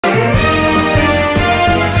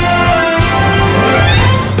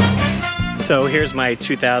So here's my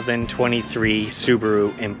 2023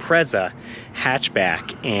 Subaru Impreza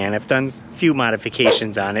Hatchback, and I've done a few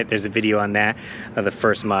modifications on it. There's a video on that, of the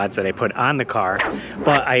first mods that I put on the car,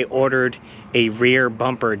 but I ordered a rear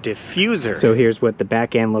bumper diffuser. So here's what the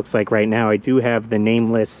back end looks like right now. I do have the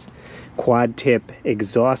nameless quad tip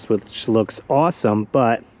exhaust, which looks awesome,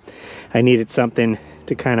 but I needed something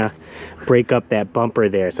to kind of break up that bumper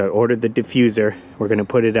there. So I ordered the diffuser. We're gonna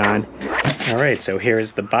put it on. All right, so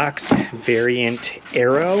here's the box, variant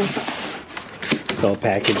Aero. It's all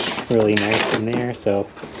packaged really nice in there. So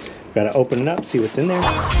gotta open it up, see what's in there.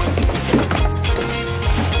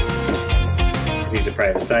 These are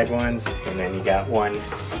probably the side ones. And then you got one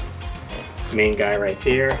main guy right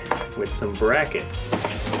there with some brackets.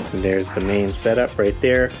 And there's the main setup right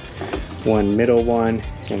there. One middle one,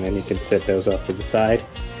 and then you can set those off to the side.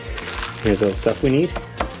 Here's all the stuff we need.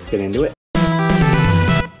 Let's get into it.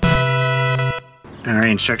 All right,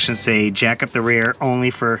 instructions say jack up the rear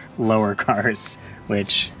only for lower cars,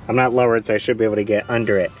 which I'm not lowered, so I should be able to get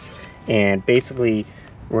under it. And basically,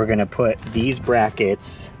 we're gonna put these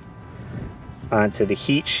brackets onto the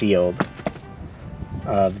heat shield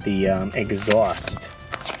of the exhaust.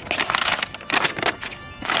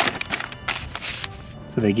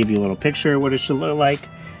 So they give you a little picture of what it should look like,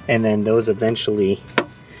 and then those eventually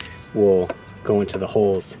will go into the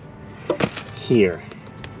holes here.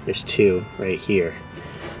 There's two right here.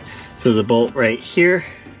 So the bolt right here,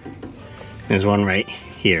 there's one right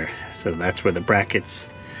here. So that's where the brackets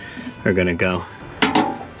are gonna go.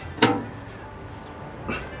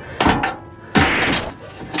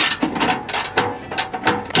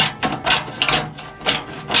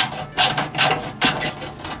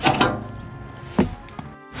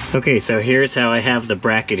 Okay, so here's how I have the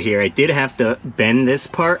bracket here. I did have to bend this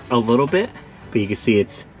part a little bit, but you can see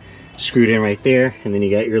it's screwed in right there, and then you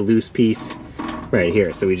got your loose piece right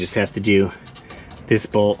here. So we just have to do this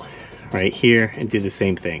bolt right here and do the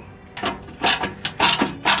same thing.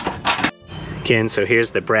 Again, so here's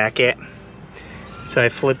the bracket. So I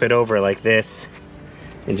flip it over like this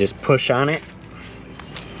and just push on it.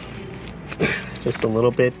 Just a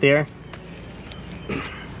little bit there.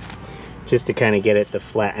 Just to kind of get it to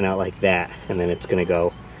flatten out like that, and then it's gonna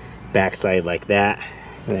go backside like that,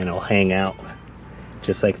 and then it'll hang out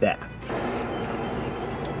just like that.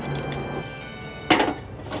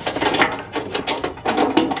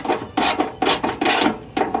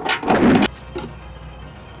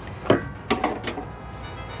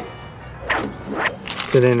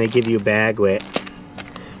 So then they give you a bag with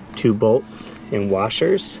 2 bolts and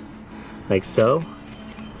washers, like so.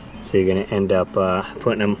 So you're gonna end up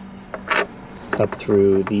putting them up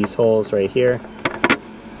through these holes right here,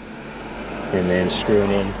 and then screwing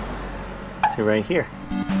in to right here.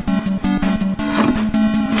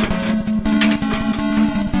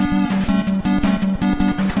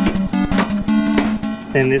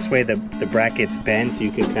 And this way the brackets bend, so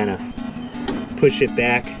you can kind of push it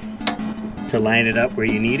back to line it up where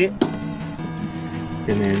you need it.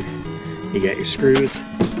 And then you got your screws,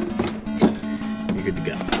 you're good to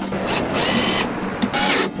go.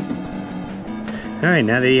 All right,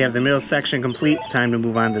 now that you have the middle section complete, it's time to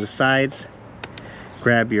move on to the sides.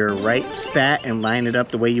 Grab your right spat and line it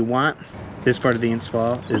up the way you want. This part of the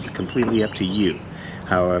install is completely up to you,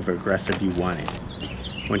 however aggressive you want it.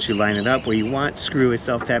 Once you line it up where you want, screw a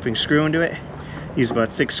self-tapping screw into it. Use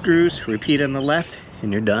about 6 screws, repeat on the left,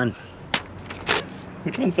 and you're done.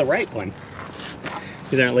 Which one's the right one?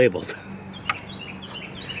 These aren't labeled.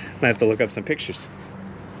 Might have to look up some pictures.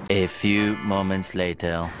 A few moments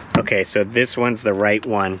later. Okay, so this one's the right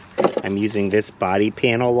one. I'm using this body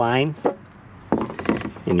panel line,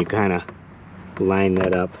 and you kind of line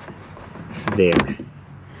that up there.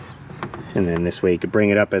 And then this way you could bring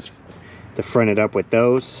it up as to front it up with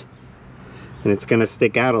those. And it's gonna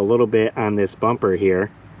stick out a little bit on this bumper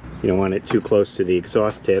here. You don't want it too close to the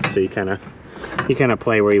exhaust tip, so you kind of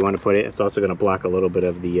play where you want to put it. It's also gonna block a little bit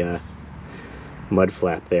of the mud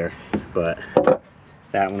flap there, but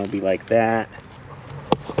that one will be like that.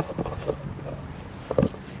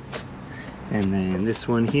 And then this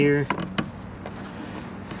one here. All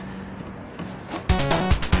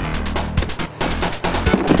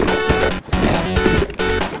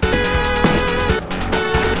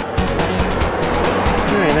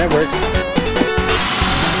right, that works.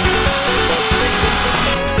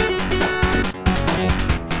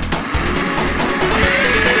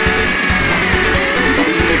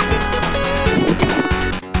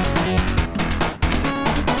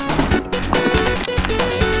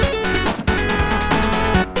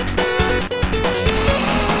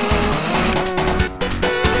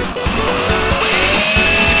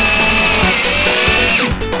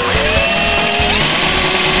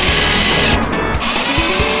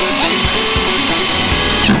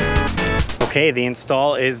 Okay, the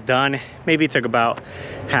install is done. Maybe it took about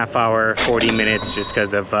half hour, 40 minutes just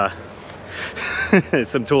because of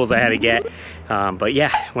some tools I had to get. But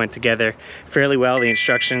yeah, went together fairly well. The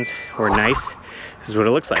instructions were nice. This is what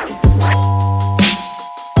it looks like.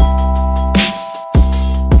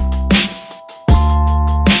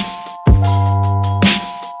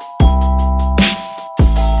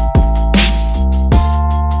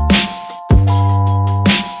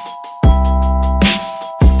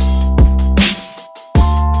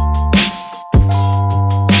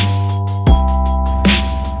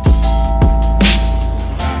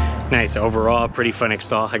 Nice, overall, pretty fun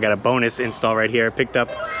install. I got a bonus install right here. I picked up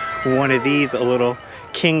one of these, a little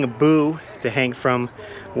King Boo to hang from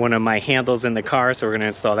one of my handles in the car, so we're gonna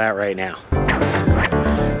install that right now.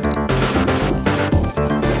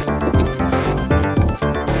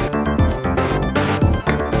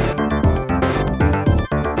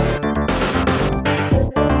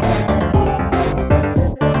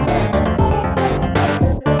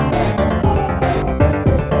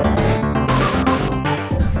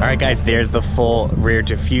 Alright guys, there's the full rear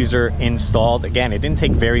diffuser installed. Again, it didn't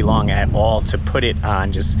take very long at all to put it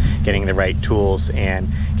on, just getting the right tools and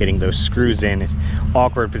getting those screws in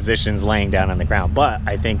awkward positions laying down on the ground. But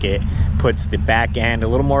I think it puts the back end a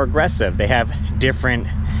little more aggressive. They have different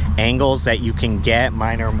angles that you can get.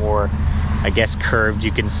 Mine are more, I guess, curved,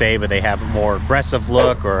 you can say, but they have a more aggressive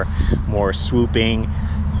look or more swooping.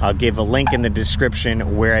 I'll give a link in the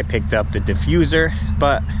description where I picked up the diffuser,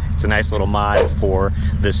 but it's a nice little mod for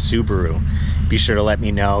the Subaru. Be sure to let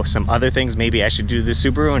me know some other things maybe I should do to the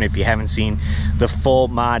Subaru, and if you haven't seen the full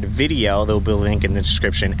mod video, there'll be a link in the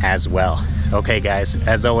description as well. Okay guys,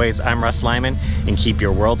 as always, I'm RussLyman, and keep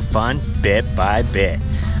your world fun bit by bit.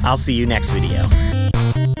 I'll see you next video.